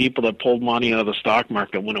so many people that pulled money out of the stock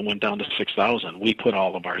market when it went down to 6,000. We put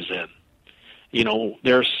all of ours in.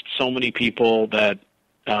 There's so many people that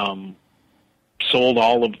sold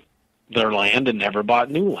all of their land and never bought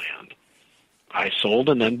new land. I sold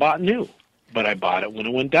and then bought new, but I bought it when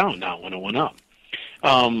it went down, not when it went up.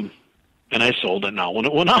 And I sold it not when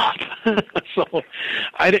it went up. So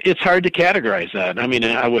it's hard to categorize that. I mean,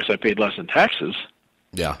 I wish I paid less in taxes.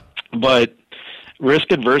 Yeah. But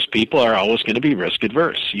risk-adverse people are always going to be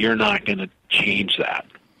risk-adverse. You're not going to change that.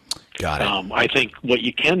 Got it. I think what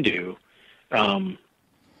you can do,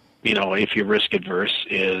 if you're risk-adverse,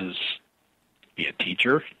 is be a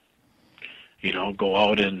teacher. Go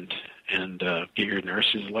out and get your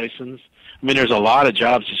nurse's license. I mean, there's a lot of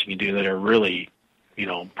jobs that you can do that are really,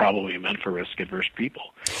 probably meant for risk-adverse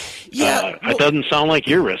people. Yeah, it doesn't sound like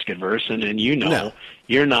you're risk-adverse, and No.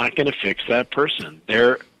 You're not going to fix that person.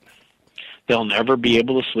 They'll never be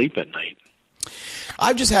able to sleep at night.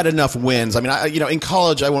 I've just had enough wins. I mean, in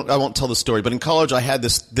college, I won't tell the story, but in college, I had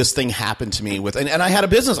this thing happen to me and I had a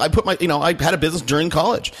business. I had a business during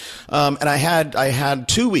college. And I had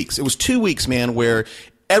 2 weeks. It was 2 weeks, man, where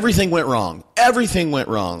everything went wrong. Everything went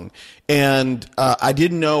wrong. And, I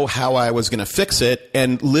didn't know how I was going to fix it.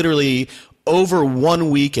 And literally over one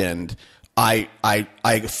weekend, I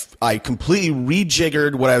completely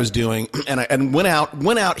rejiggered what I was doing and went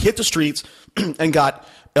out, hit the streets and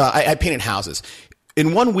I painted houses.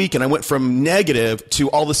 In 1 weekend, I went from negative to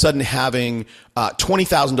all of a sudden having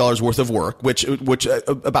 $20,000 worth of work, which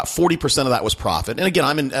about 40% of that was profit. And again,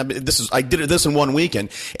 I did this in 1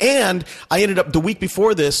 weekend, and I ended up the week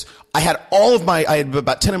before this. I had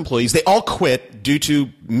about 10 employees. They all quit due to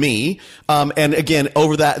me. And again,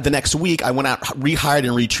 over the next week, I went out, rehired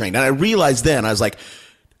and retrained, and I realized then I was like,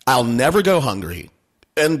 I'll never go hungry,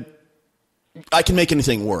 and I can make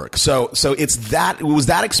anything work. So it was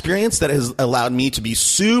that experience that has allowed me to be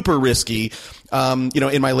super risky,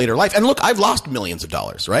 in my later life. And look, I've lost millions of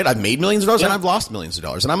dollars, right? I've made millions of dollars and I've lost millions of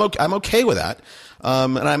dollars, and I'm okay with that.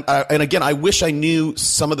 And again, I wish I knew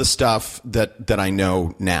some of the stuff that I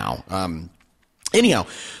know now. Anyhow,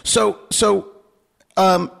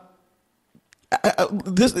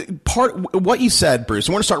 this part, what you said, Bruce,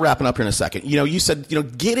 I want to start wrapping up here in a second. You said,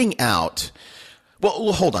 getting out.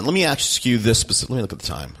 Well, hold on. Let me ask you this specific. Let me look at the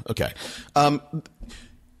time. Okay.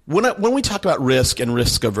 When we talk about risk and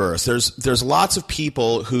risk averse, there's lots of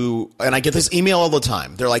people who, and I get this email all the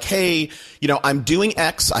time. They're like, hey, I'm doing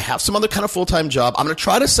X. I have some other kind of full-time job. I'm going to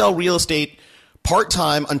try to sell real estate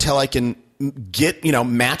part-time until I can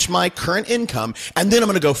match my current income. And then I'm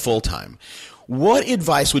going to go full-time. What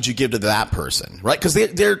advice would you give to that person? Right. Because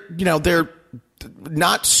they're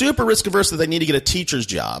not super risk averse that they need to get a teacher's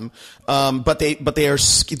job, but they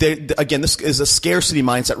again, this is a scarcity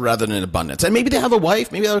mindset rather than an abundance. And maybe they have a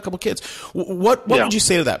wife, maybe they have a couple kids. What would you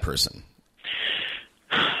say to that person?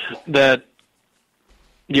 That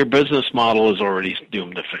your business model is already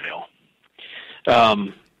doomed to fail.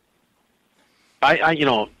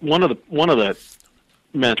 One of the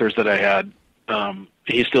mentors that I had,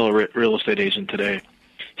 he's still a real estate agent today.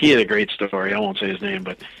 He had a great story. I won't say his name,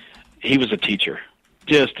 but he was a teacher,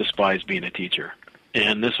 just despised being a teacher.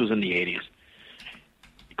 And this was in the 80s.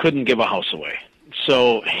 Couldn't give a house away.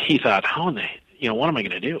 So he thought, what am I going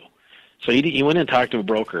to do? So he went and talked to a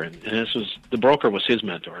broker, and the broker was his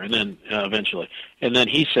mentor, and then eventually. And then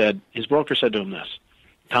his broker said to him this,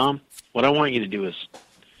 Tom, what I want you to do is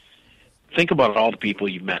think about all the people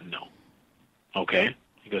you've met and know. Okay?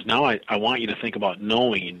 He goes, now I want you to think about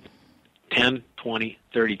knowing 10, 20,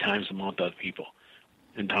 30 times the amount of people.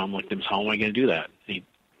 And Tom looked at him, how am I going to do that? And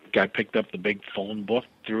guy picked up the big phone book,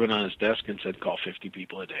 threw it on his desk, and said, call 50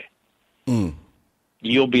 people a day. Mm.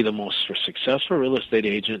 You'll be the most successful real estate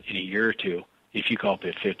agent in a year or two if you call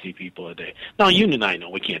 50 people a day. Now, you and I know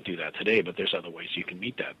we can't do that today, but there's other ways you can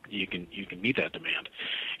meet that. You can meet that demand.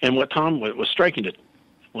 And what was striking to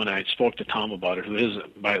when I spoke to Tom about it, who is,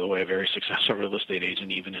 by the way, a very successful real estate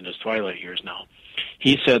agent, even in his twilight years now,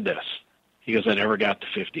 he said this. He goes, I never got to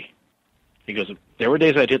 50. He goes, there were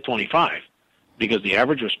days I'd hit 25 because the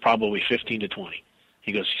average was probably 15 to 20.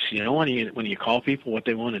 He goes, when you call people, what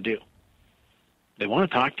they want to do, they want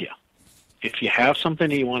to talk to you. If you have something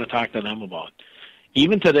that you want to talk to them about,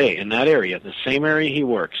 even today in that area, the same area he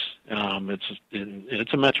works,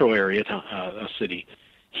 it's a metro area, a city.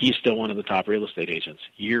 He's still one of the top real estate agents,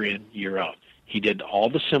 year in, year out. He did all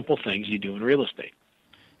the simple things you do in real estate.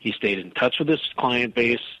 He stayed in touch with his client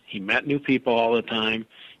base. He met new people all the time.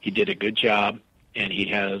 He did a good job, and he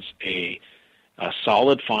has a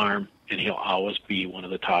solid farm, and he'll always be one of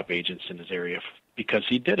the top agents in his area because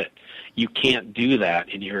he did it. You can't do that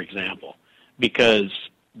in your example because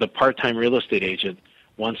the part-time real estate agent,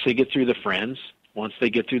 once they get through the friends, once they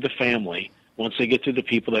get through the family, once they get through the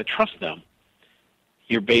people that trust them,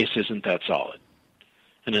 your base isn't that solid.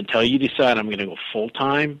 And until you decide I'm going to go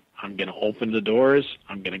full-time, I'm going to open the doors,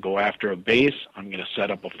 I'm going to go after a base, I'm going to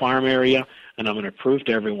set up a farm area, and I'm going to prove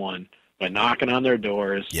to everyone by knocking on their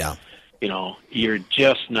doors, you're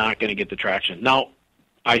just not going to get the traction. Now,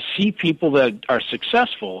 I see people that are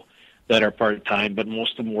successful that are part-time, but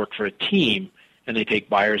most of them work for a team, and they take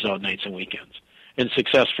buyers out nights and weekends. And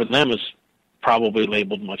success for them is probably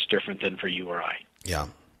labeled much different than for you or I. Yeah.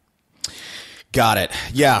 Got it.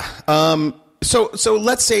 Yeah. So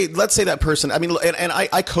let's say that person, I mean, and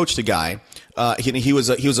I coached a guy, He was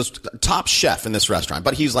a top chef in this restaurant,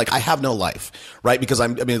 but he's like, I have no life, right? Because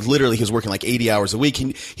literally he was working like 80 hours a week.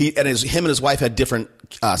 Him and his wife had different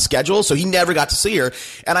schedules, so he never got to see her.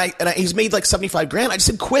 And he's made like 75 grand. I just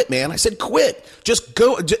said, quit, man. I said, quit. Just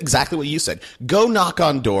go. Exactly what you said. Go knock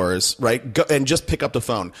on doors, right? Go and just pick up the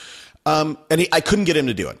phone. I couldn't get him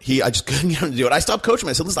to do it. I just couldn't get him to do it. I stopped coaching him.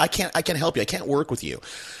 I said, listen, I can't help you. I can't work with you.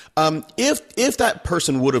 If that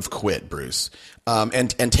person would have quit, Bruce,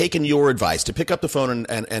 and taken your advice to pick up the phone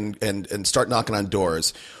and start knocking on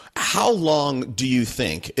doors, how long do you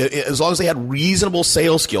think, as long as they had reasonable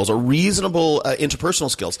sales skills or reasonable interpersonal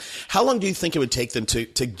skills, how long do you think it would take them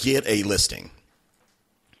to get a listing?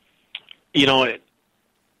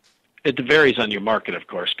 It varies on your market, of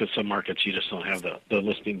course, because some markets you just don't have the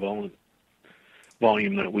listing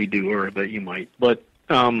volume that we do or that you might. But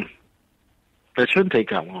it shouldn't take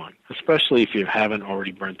that long, especially if you haven't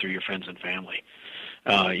already burned through your friends and family.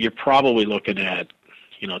 You're probably looking at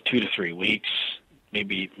 2 to 3 weeks,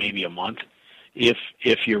 maybe a month, if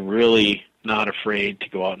you're really not afraid to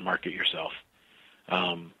go out and market yourself.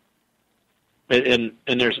 And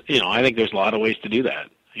there's I think there's a lot of ways to do that.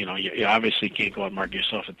 You obviously can't go out and market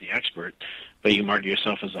yourself as the expert, but you market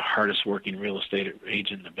yourself as the hardest working real estate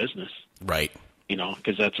agent in the business. Right.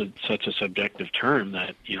 Because that's such a subjective term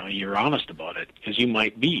that, you're honest about it, because you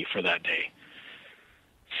might be for that day.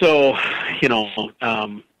 So,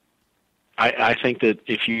 I think that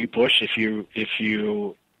if you push, if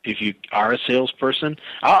you are a salesperson,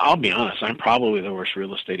 I'll be honest, I'm probably the worst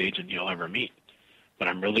real estate agent you'll ever meet, but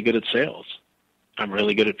I'm really good at sales. I'm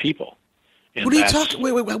really good at people. And what are you talking?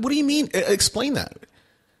 Wait. What do you mean? Explain that.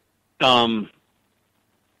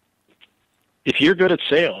 If you're good at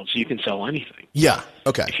sales, you can sell anything. Yeah.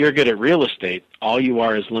 Okay. If you're good at real estate, all you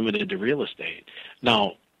are is limited to real estate.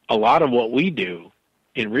 Now, a lot of what we do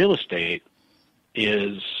in real estate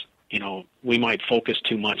is, we might focus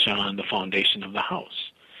too much on the foundation of the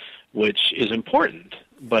house, which is important.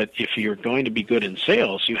 But if you're going to be good in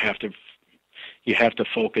sales, you have to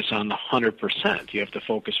focus on the 100%. You have to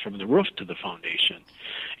focus from the roof to the foundation.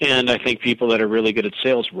 And I think people that are really good at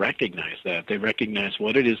sales recognize that. They recognize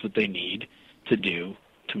what it is that they need to do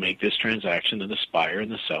to make this transaction and the buyer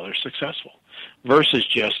and the seller successful, versus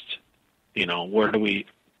just, where do we,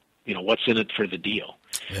 what's in it for the deal.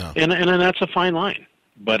 Yeah. And that's a fine line,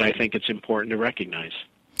 but I think it's important to recognize.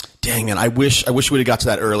 Dang, man, I wish we would have got to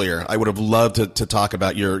that earlier. I would have loved to talk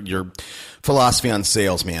about your philosophy on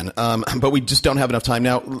sales, man. But we just don't have enough time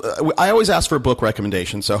now. I always ask for a book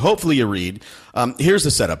recommendation, so hopefully you read. Here's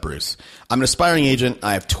the setup, Bruce. I'm an aspiring agent.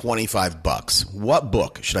 I have $25. What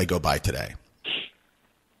book should I go buy today?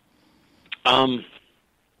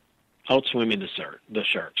 Outswimming the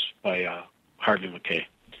Sharks by Harvey McKay.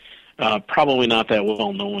 Probably not that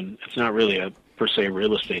well known. It's not really a per se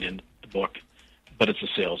real estate in the book, but it's a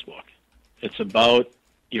sales book. It's about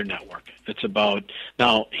your network. It's about,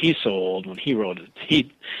 now he's so old when he wrote it.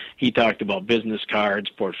 He talked about business cards,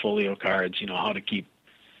 portfolio cards, how to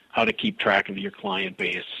keep track of your client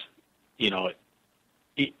base.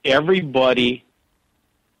 Everybody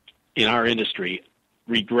in our industry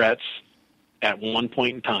regrets at one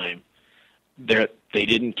point in time that they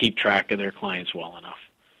didn't keep track of their clients well enough.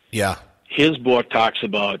 Yeah. His book talks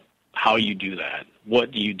about how you do that.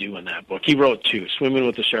 What do you do in that book? He wrote 2, Swimming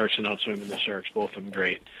with the Sharks and Outswimming the Sharks, both of them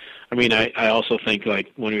great. I mean, I also think,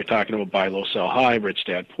 like, when you're talking about buy low, sell high, Rich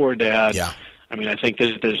Dad, Poor Dad, yeah. I mean, I think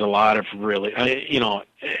there's a lot of really,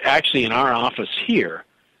 actually in our office here,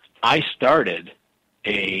 I started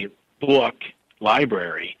a book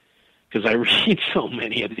library because I read so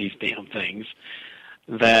many of these damn things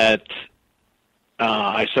that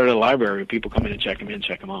I started a library where people come in and check them in,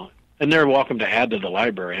 check them out. And they're welcome to add to the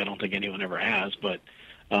library. I don't think anyone ever has, but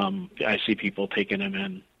I see people taking them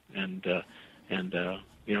in and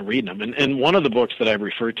reading them. And one of the books that I've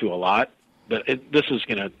referred to a lot, but this is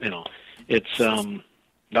going to, it's The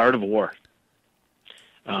Art of War.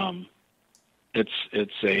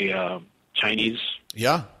 It's a Chinese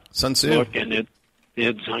Sun Tzu book, and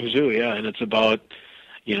it's Sun Tzu, and it's about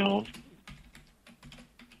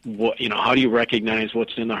how do you recognize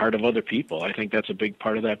what's in the heart of other people? I think that's a big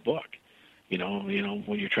part of that book.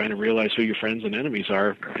 When you're trying to realize who your friends and enemies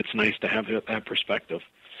are, it's nice to have that perspective.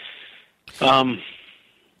 I've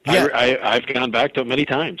gone back to it many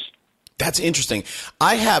times. That's interesting.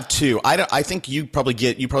 I have too. I think you probably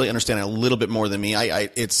understand it a little bit more than me.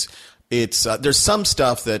 It's there's some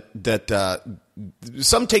stuff that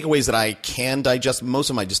some takeaways that I can digest. Most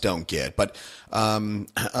of them I just don't get. But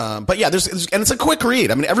yeah, there's and it's a quick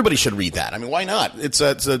read. I mean, everybody should read that. I mean, why not? It's one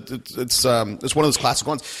of those classic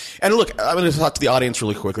ones. And look, I'm going to talk to the audience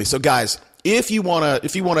really quickly. So guys, if you want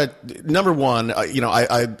to, number one,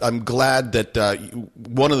 I'm glad that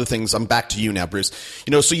one of the things, I'm back to you now, Bruce.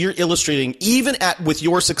 So you're illustrating, even with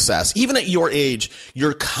your success, even at your age,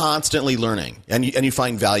 you're constantly learning, and you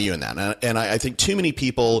find value in that. And I think too many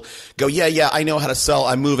people go, yeah, I know how to sell,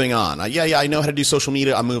 I'm moving on. Yeah, I know how to do social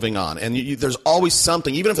media, I'm moving on. And there's always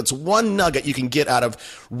something, even if it's one nugget you can get out of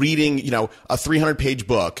reading, a 300-page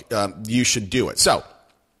book, you should do it. So,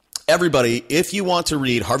 everybody, if you want to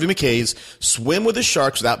read Harvey Mackay's Swim with the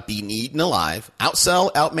Sharks Without Being Eaten Alive,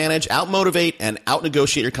 Outsell, Outmanage, Outmotivate, and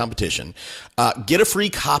Outnegotiate Your Competition, get a free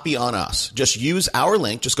copy on us. Just use our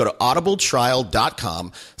link. Just go to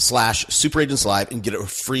audibletrial.com/superagentslive and get a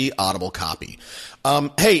free Audible copy.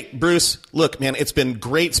 Hey, Bruce, look, man, it's been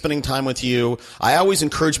great spending time with you. I always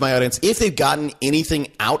encourage my audience, if they've gotten anything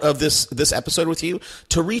out of this episode with you,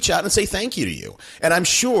 to reach out and say thank you to you. And I'm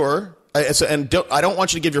sure... I don't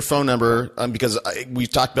want you to give your phone number because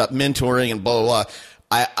we've talked about mentoring and blah, blah, blah.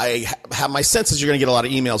 I have my senses you're going to get a lot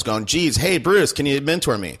of emails going, geez, hey, Bruce, can you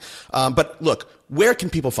mentor me? But look, where can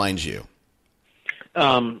people find you?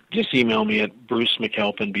 Just email me at Bruce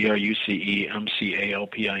Mcalpin,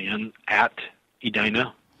 BruceMcalpin, at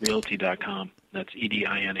edinarealty.com. That's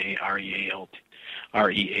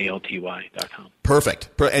EDINAREALTY.com. Perfect.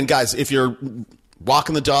 And guys, if you're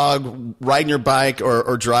walking the dog, riding your bike,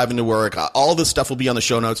 or driving to work, all this stuff will be on the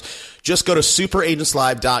show notes. Just go to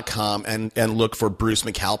superagentslive.com and look for Bruce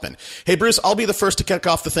Mcalpin. Hey, Bruce, I'll be the first to kick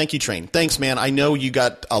off the thank you train. Thanks, man. I know you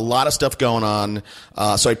got a lot of stuff going on,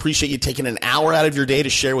 so I appreciate you taking an hour out of your day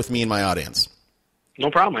to share with me and my audience.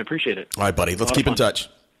 No problem. I appreciate it. All right, buddy. Let's keep in touch.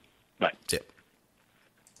 Bye. See ya.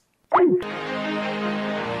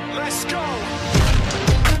 Let's go.